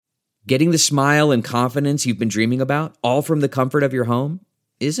Getting the smile and confidence you've been dreaming about, all from the comfort of your home,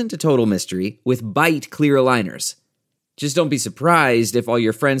 isn't a total mystery with Bite clear aligners. Just don't be surprised if all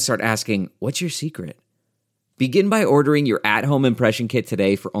your friends start asking, "What's your secret?" Begin by ordering your at-home impression kit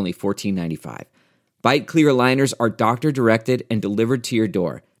today for only $14.95. Bite clear aligners are doctor-directed and delivered to your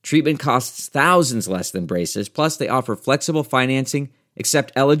door. Treatment costs thousands less than braces, plus they offer flexible financing,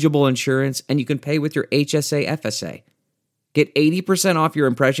 accept eligible insurance, and you can pay with your HSA FSA. Get 80% off your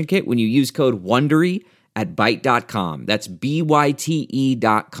impression kit when you use code WONDERY at Byte.com. That's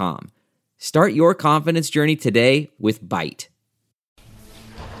BYTE.com. Start your confidence journey today with Byte.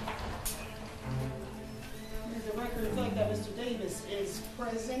 The record reflects that Mr. Davis is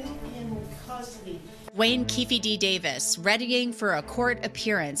present in custody. Wayne Keefe D. Davis, readying for a court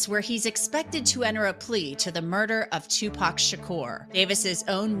appearance where he's expected to enter a plea to the murder of Tupac Shakur. Davis's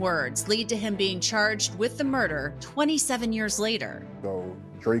own words lead to him being charged with the murder 27 years later. So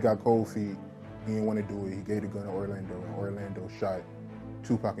Dre got cold feet. He didn't want to do it. He gave the gun to Orlando, and Orlando shot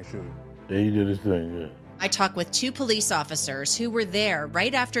Tupac and Suge. Yeah, he did his thing, yeah. I talk with two police officers who were there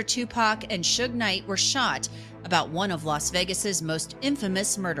right after Tupac and Suge Knight were shot about one of Las Vegas's most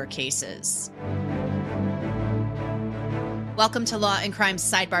infamous murder cases. Welcome to Law and Crime's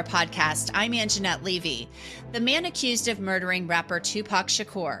Sidebar Podcast. I'm Anjanette Levy. The man accused of murdering rapper Tupac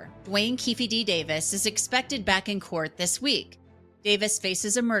Shakur, Wayne Keefe D. Davis, is expected back in court this week. Davis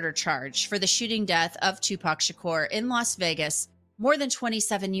faces a murder charge for the shooting death of Tupac Shakur in Las Vegas more than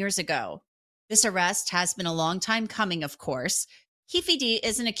 27 years ago. This arrest has been a long time coming, of course. Keefe D.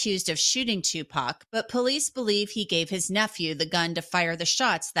 isn't accused of shooting Tupac, but police believe he gave his nephew the gun to fire the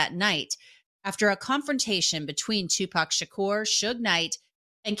shots that night after a confrontation between Tupac Shakur, Suge Knight,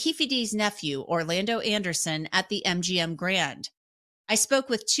 and Keefe D's nephew, Orlando Anderson, at the MGM Grand. I spoke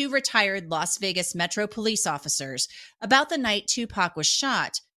with two retired Las Vegas Metro police officers about the night Tupac was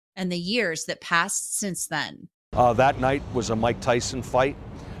shot and the years that passed since then. That night was a Mike Tyson fight,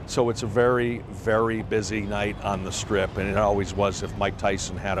 so it's a very, very busy night on the Strip, and it always was if Mike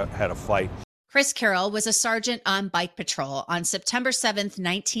Tyson had a fight. Chris Carroll was a sergeant on bike patrol on September 7th,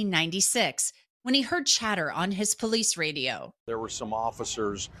 1996, when he heard chatter on his police radio. There were some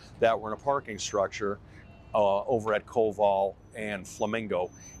officers that were in a parking structure over at Koval and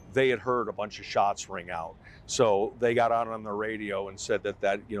Flamingo. They had heard a bunch of shots ring out. So they got out on the radio and said that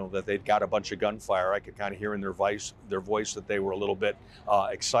they'd got a bunch of gunfire. I could kind of hear in their voice that they were a little bit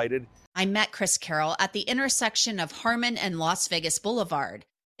excited. I met Chris Carroll at the intersection of Harmon and Las Vegas Boulevard.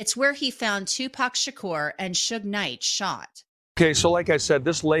 It's where he found Tupac Shakur and Suge Knight shot. Okay, so like I said,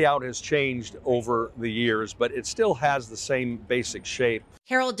 this layout has changed over the years, but it still has the same basic shape.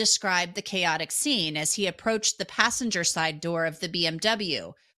 Carroll described the chaotic scene as he approached the passenger side door of the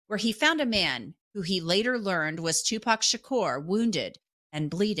BMW, where he found a man who he later learned was Tupac Shakur, wounded and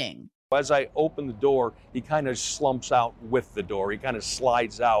bleeding. As I open the door, he kind of slumps out with the door. He kind of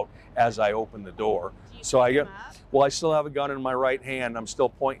slides out as I open the door. So I still have a gun in my right hand. I'm still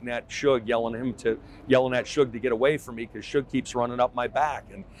pointing at Suge, yelling at Suge to get away from me because Suge keeps running up my back.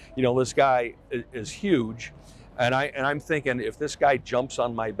 And this guy is huge, and I'm thinking if this guy jumps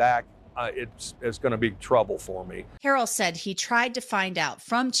on my back, it's going to be trouble for me. Carroll said he tried to find out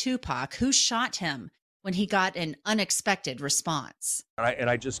from Tupac who shot him when he got an unexpected response. And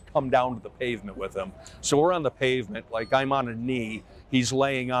I just come down to the pavement with him. So we're on the pavement, like I'm on a knee. He's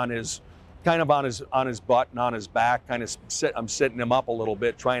laying on his butt and on his back. I'm sitting him up a little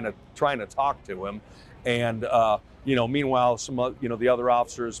bit, trying to talk to him. And meanwhile, the other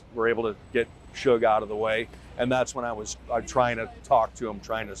officers were able to get Suge out of the way. And that's when I'm trying to talk to him,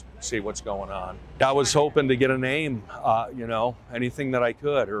 trying to see what's going on. I was hoping to get a name, anything that I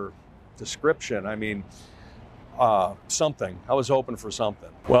could, or description. I mean, something. I was hoping for something.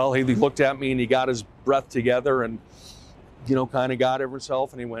 Well, he looked at me and he got his breath together and, kind of got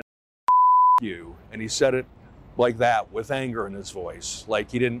himself, and he went, you. And he said it like that with anger in his voice,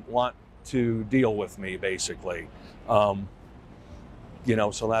 like he didn't want to deal with me, basically. So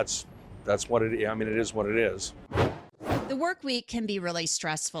that's what it is. I mean, it is what it is. The work week can be really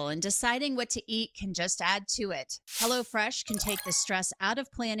stressful, and deciding what to eat can just add to it. HelloFresh can take the stress out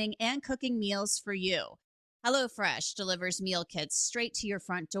of planning and cooking meals for you. HelloFresh delivers meal kits straight to your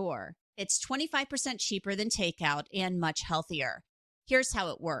front door. It's 25% cheaper than takeout and much healthier. Here's how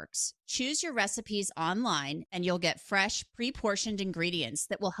it works. Choose your recipes online, and you'll get fresh, pre-portioned ingredients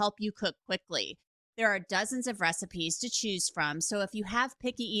that will help you cook quickly. There are dozens of recipes to choose from, so if you have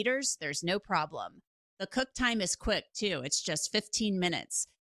picky eaters, there's no problem. The cook time is quick, too. It's just 15 minutes.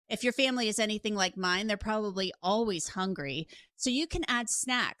 If your family is anything like mine, they're probably always hungry, so you can add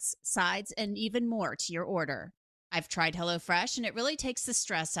snacks, sides, and even more to your order. I've tried HelloFresh, and it really takes the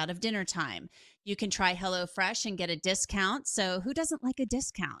stress out of dinner time. You can try HelloFresh and get a discount, so who doesn't like a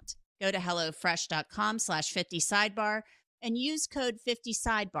discount? Go to HelloFresh.com/50sidebar and use code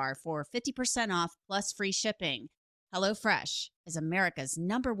 50sidebar for 50% off plus free shipping. HelloFresh is America's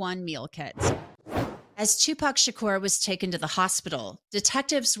 #1 meal kit. As Tupac Shakur was taken to the hospital,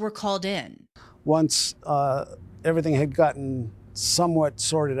 detectives were called in. Once everything had gotten somewhat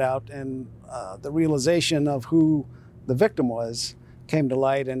sorted out and the realization of who the victim was came to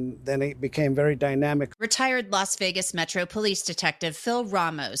light, and then it became very dynamic. Retired Las Vegas Metro Police Detective Phil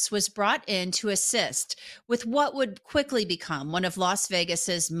Ramos was brought in to assist with what would quickly become one of Las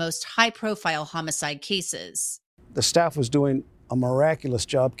Vegas's most high-profile homicide cases. The staff was doing a miraculous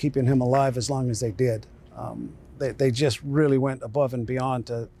job keeping him alive as long as they did. They just really went above and beyond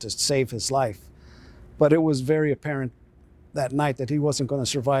to save his life. But it was very apparent that night that he wasn't going to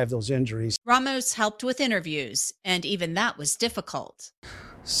survive those injuries. Ramos helped with interviews, and even that was difficult.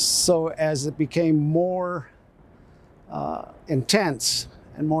 So as it became more intense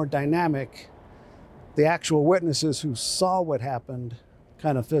and more dynamic, the actual witnesses who saw what happened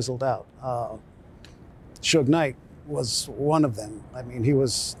kind of fizzled out. Suge Knight was one of them. I mean, he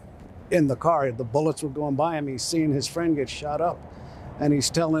was in the car. The bullets were going by him. He's seeing his friend get shot up, and he's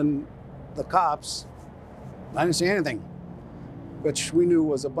telling the cops, "I didn't see anything," which we knew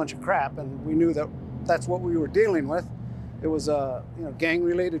was a bunch of crap, and we knew that that's what we were dealing with. It was a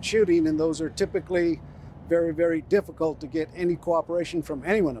gang-related shooting, and those are typically very, very difficult to get any cooperation from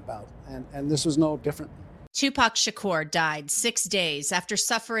anyone about, and this was no different. Tupac Shakur died 6 days after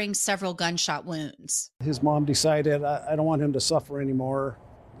suffering several gunshot wounds. His mom decided, I don't want him to suffer anymore.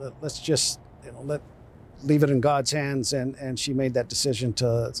 Let's just leave it in God's hands, and she made that decision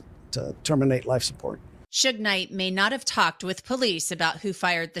to terminate life support. Suge Knight may not have talked with police about who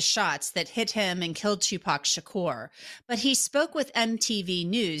fired the shots that hit him and killed Tupac Shakur, but he spoke with MTV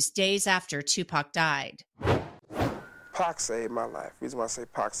News days after Tupac died. Pac saved my life. The reason why I say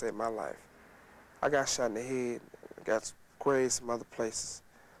Pac saved my life, I got shot in the head, got grazed some other places,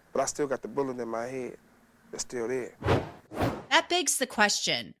 but I still got the bullet in my head. It's still there. That begs the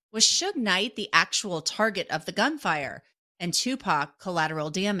question, was Suge Knight the actual target of the gunfire and Tupac collateral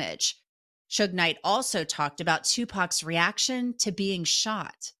damage? Suge Knight also talked about Tupac's reaction to being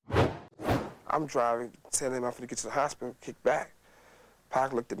shot. I'm driving, telling him I'm going to get to the hospital, kick back.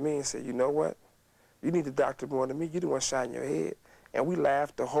 Pac looked at me and said, "You know what? You need the doctor more than me. You the one shot in your head." And we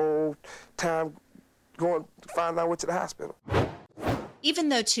laughed the whole time going to find our way to the hospital. Even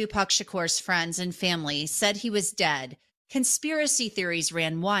though Tupac Shakur's friends and family said he was dead, conspiracy theories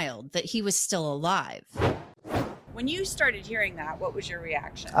ran wild that he was still alive. When you started hearing that, what was your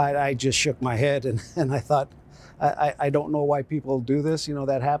reaction? I just shook my head, and I thought, I don't know why people do this.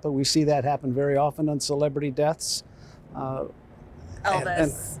 That happened. We see that happen very often on celebrity deaths.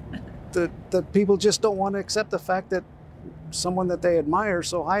 Elvis. And the people just don't want to accept the fact that someone that they admire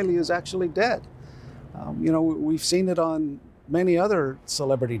so highly is actually dead. We've seen it on many other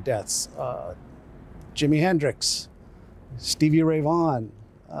celebrity deaths. Jimi Hendrix, Stevie Ray Vaughan,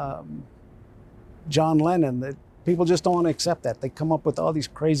 John Lennon. People just don't want to accept that. They come up with all these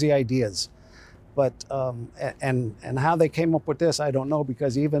crazy ideas. But and how they came up with this, I don't know,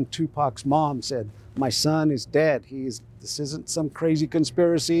 because even Tupac's mom said, "My son is dead. This isn't some crazy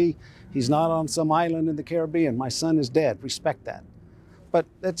conspiracy. He's not on some island in the Caribbean. My son is dead. Respect that." But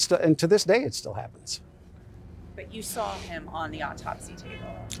and to this day, it still happens. But you saw him on the autopsy table.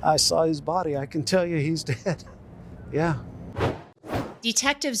 I saw his body. I can tell you he's dead. Yeah.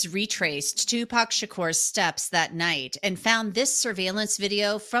 Detectives retraced Tupac Shakur's steps that night and found this surveillance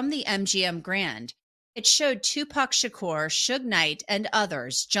video from the MGM Grand. It showed Tupac Shakur, Suge Knight, and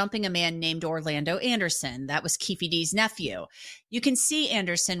others jumping a man named Orlando Anderson. That was Keefe D's nephew. You can see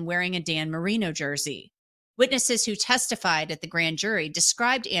Anderson wearing a Dan Marino jersey. Witnesses who testified at the grand jury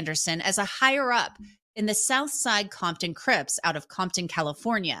described Anderson as a higher-up in the Southside Compton Crips out of Compton,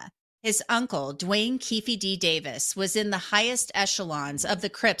 California. His uncle, Dwayne Keefe D. Davis, was in the highest echelons of the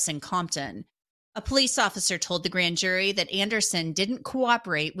Crips in Compton. A police officer told the grand jury that Anderson didn't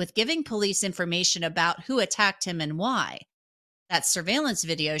cooperate with giving police information about who attacked him and why. That surveillance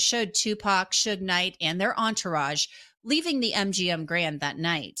video showed Tupac, Suge Knight, and their entourage leaving the MGM Grand that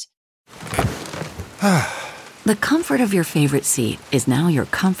night. The comfort of your favorite seat is now your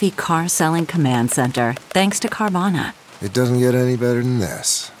comfy car-selling command center, thanks to Carvana. It doesn't get any better than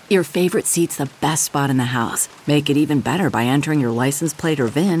this. Your favorite seat's the best spot in the house. Make it even better by entering your license plate or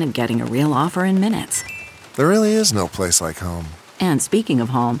VIN and getting a real offer in minutes. There really is no place like home. And speaking of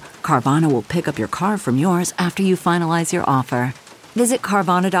home, Carvana will pick up your car from yours after you finalize your offer. Visit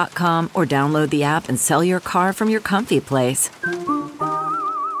Carvana.com or download the app and sell your car from your comfy place.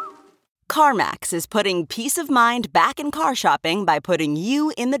 CarMax is putting peace of mind back in car shopping by putting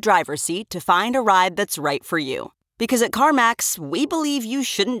you in the driver's seat to find a ride that's right for you. Because at CarMax, we believe you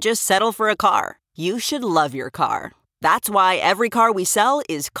shouldn't just settle for a car. You should love your car. That's why every car we sell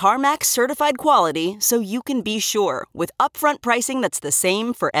is CarMax certified quality, so you can be sure with upfront pricing that's the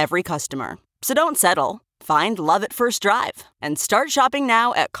same for every customer. So don't settle. Find love at first drive and start shopping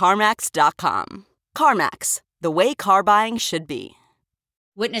now at CarMax.com. CarMax, the way car buying should be.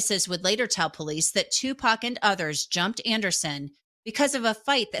 Witnesses would later tell police that Tupac and others jumped Anderson because of a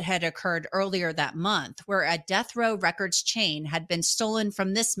fight that had occurred earlier that month, where a Death Row Records chain had been stolen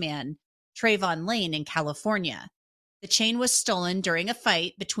from this man, Trayvon Lane, in California. The chain was stolen during a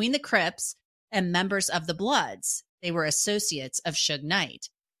fight between the Crips and members of the Bloods. They were associates of Suge Knight.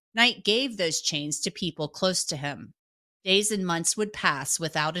 Knight gave those chains to people close to him. Days and months would pass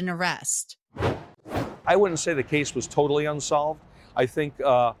without an arrest. I wouldn't say the case was totally unsolved. I think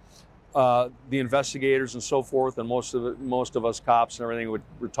the investigators and so forth, and most of us cops and everything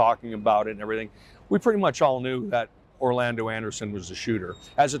were talking about it and everything. We pretty much all knew that Orlando Anderson was the shooter.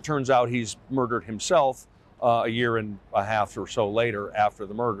 As it turns out, he's murdered himself a year and a half or so later after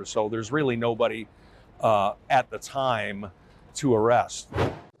the murder. So there's really nobody at the time to arrest.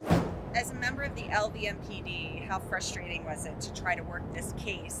 As a member of the LVMPD, how frustrating was it to try to work this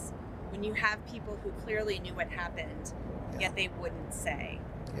case when you have people who clearly knew what happened, yet they wouldn't say?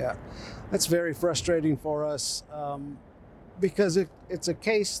 Yeah, that's very frustrating for us because it's a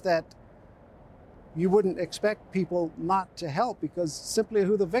case that you wouldn't expect people not to help because simply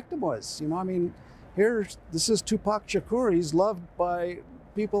who the victim was. You know, I mean, this is Tupac Shakur. He's loved by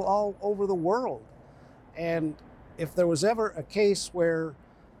people all over the world. And if there was ever a case where,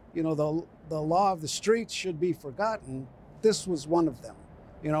 you know, the law of the streets should be forgotten, this was one of them.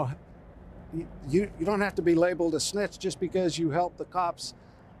 You know, you don't have to be labeled a snitch just because you help the cops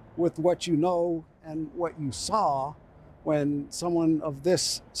with what you know and what you saw when someone of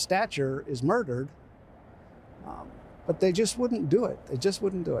this stature is murdered. But they just wouldn't do it. They just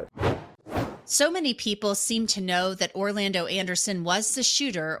wouldn't do it. So many people seem to know that Orlando Anderson was the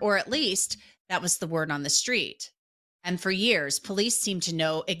shooter, or at least that was the word on the street. And for years, police seemed to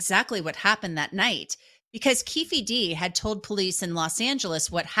know exactly what happened that night because Keefe D had told police in Los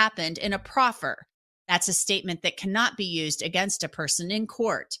Angeles what happened in a proffer. That's a statement that cannot be used against a person in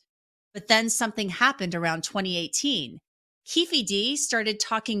court. But then something happened around 2018. Keefe D started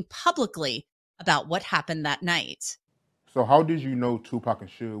talking publicly about what happened that night. So how did you know Tupac and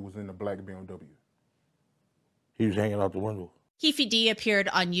Suge was in the black BMW? He was hanging out the window. Keefe D appeared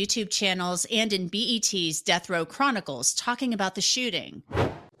on YouTube channels and in BET's Death Row Chronicles talking about the shooting.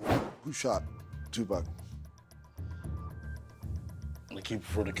 Who shot Tupac? To keep it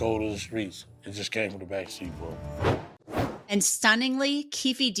for the code of the streets. It just came from the backseat, bro. And stunningly,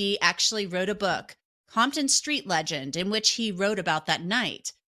 Keefe D actually wrote a book, Compton Street Legend, in which he wrote about that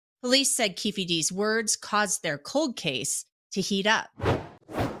night. Police said Keefe D's words caused their cold case to heat up.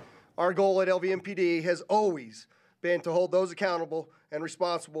 Our goal at LVMPD has always been to hold those accountable and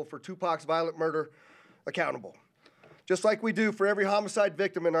responsible for Tupac's violent murder accountable. Just like we do for every homicide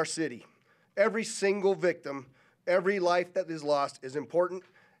victim in our city. Every single victim, every life that is lost is important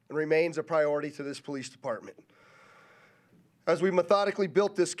and remains a priority to this police department. As we methodically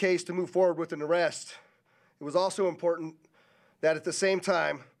built this case to move forward with an arrest, it was also important that at the same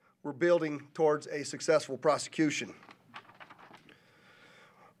time, we're building towards a successful prosecution.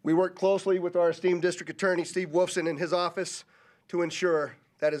 We work closely with our esteemed district attorney, Steve Wolfson, in his office to ensure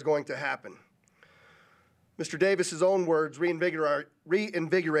that is going to happen. Mr. Davis's own words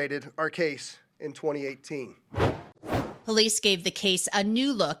reinvigorated our case in 2018. Police gave the case a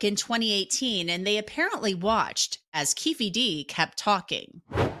new look in 2018, and they apparently watched as Keefe D kept talking.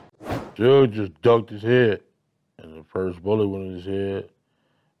 Joe just ducked his head, and the first bullet went in his head,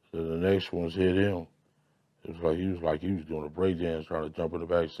 then the next one's hit him. It was like he was doing a breakdance trying to jump in the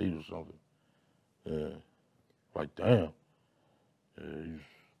back seat or something. Yeah. Like, damn.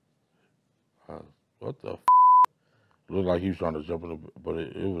 Yeah, what the f? It looked like he was trying to jump in but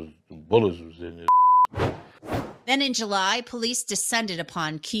it was, the bullets was in his. Then in July, police descended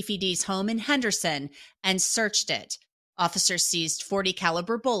upon Keefe D's home in Henderson and searched it. Officers seized .40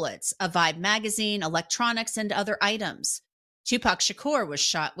 caliber bullets, a Vibe magazine, electronics, and other items. Tupac Shakur was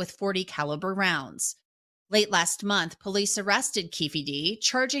shot with .40 caliber rounds. Late last month, police arrested Keefe D,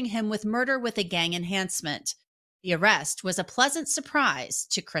 charging him with murder with a gang enhancement. The arrest was a pleasant surprise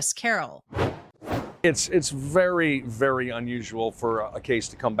to Chris Carroll. It's very, very unusual for a case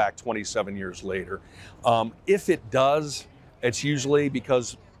to come back 27 years later. If it does, It's usually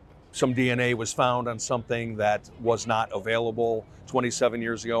because some DNA was found on something that was not available 27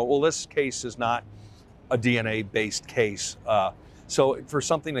 years ago. Well, this case is not a DNA-based case. So for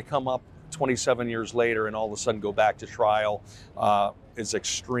something to come up 27 years later and all of a sudden go back to trial is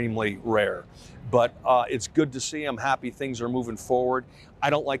extremely rare. But it's good to see. I'm happy things are moving forward. I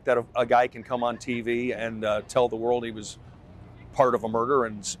don't like that a guy can come on TV and tell the world he was part of a murder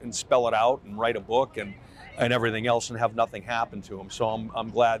and spell it out and write a book and everything else and have nothing happen to him. So I'm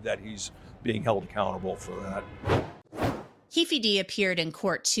glad that he's being held accountable for that. Keefe D appeared in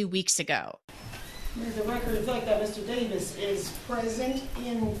court 2 weeks ago. The record reflects that Mr. Davis is present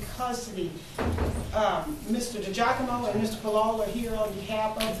in custody. Mr. DiGiacomo and Mr. Palal are here on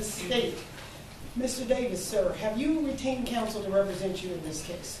behalf of the state. Mr. Davis, sir, have you retained counsel to represent you in this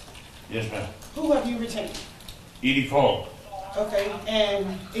case? Yes, ma'am. Who have you retained? Edie Falk. Okay,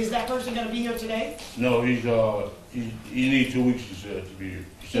 and is that person going to be here today? No, he needs 2 weeks to be here.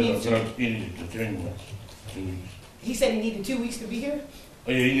 He needs a continuance. 2 weeks. He said he needed 2 weeks to be here?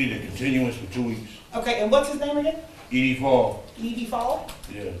 Oh, yeah, he needed a continuance for 2 weeks. Okay, and what's his name again? Edie Falk. Edie Falk?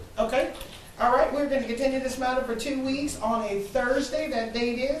 Yeah. Okay. All right, we're going to continue this matter for 2 weeks on a Thursday. That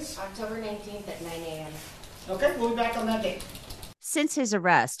date is? October 19th at 9 a.m. Okay, we'll be back on that date. Since his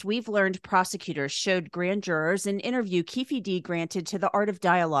arrest, we've learned prosecutors showed grand jurors an interview Keefe D granted to The Art of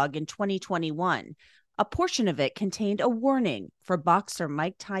Dialogue in 2021. A portion of it contained a warning for boxer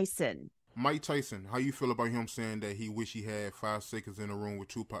Mike Tyson. Mike Tyson, how you feel about him saying that he wish he had 5 seconds in a room with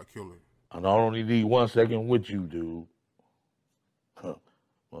Tupac Killer? And I only need 1 second with you, dude.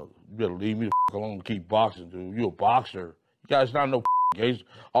 Well, you better leave me the f*** alone to keep boxing, dude. You a boxer. You guys not no case.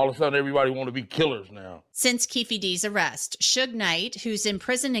 All of a sudden, everybody want to be killers now. Since Keefe D's arrest, Suge Knight, who's in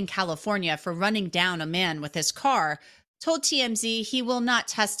prison in California for running down a man with his car, told TMZ he will not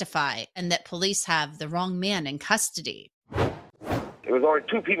testify and that police have the wrong man in custody. There was only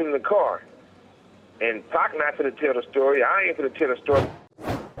 2 people in the car. And Pac not finna tell the story. I ain't finna tell the story.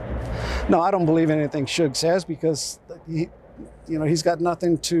 No, I don't believe anything Suge says because he's got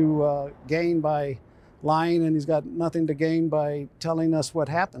nothing to gain by lying, and he's got nothing to gain by telling us what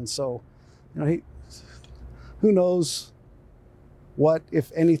happened. So, who knows what,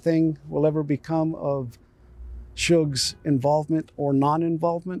 if anything, will ever become of Suge's involvement or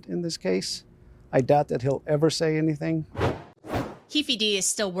non-involvement in this case. I doubt that he'll ever say anything. Keefe D is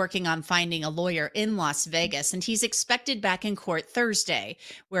still working on finding a lawyer in Las Vegas, and he's expected back in court Thursday,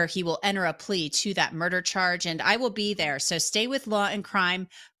 where he will enter a plea to that murder charge, and I will be there, so stay with Law and Crime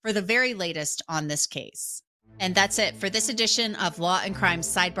for the very latest on this case. And that's it for this edition of Law and Crime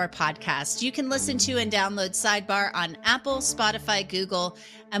Sidebar Podcast. You can listen to and download Sidebar on Apple, Spotify, Google,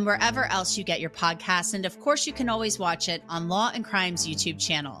 and wherever else you get your podcasts, and of course you can always watch it on Law and Crime's YouTube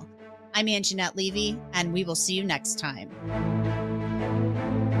channel. I'm Anjanette Levy, and we will see you next time.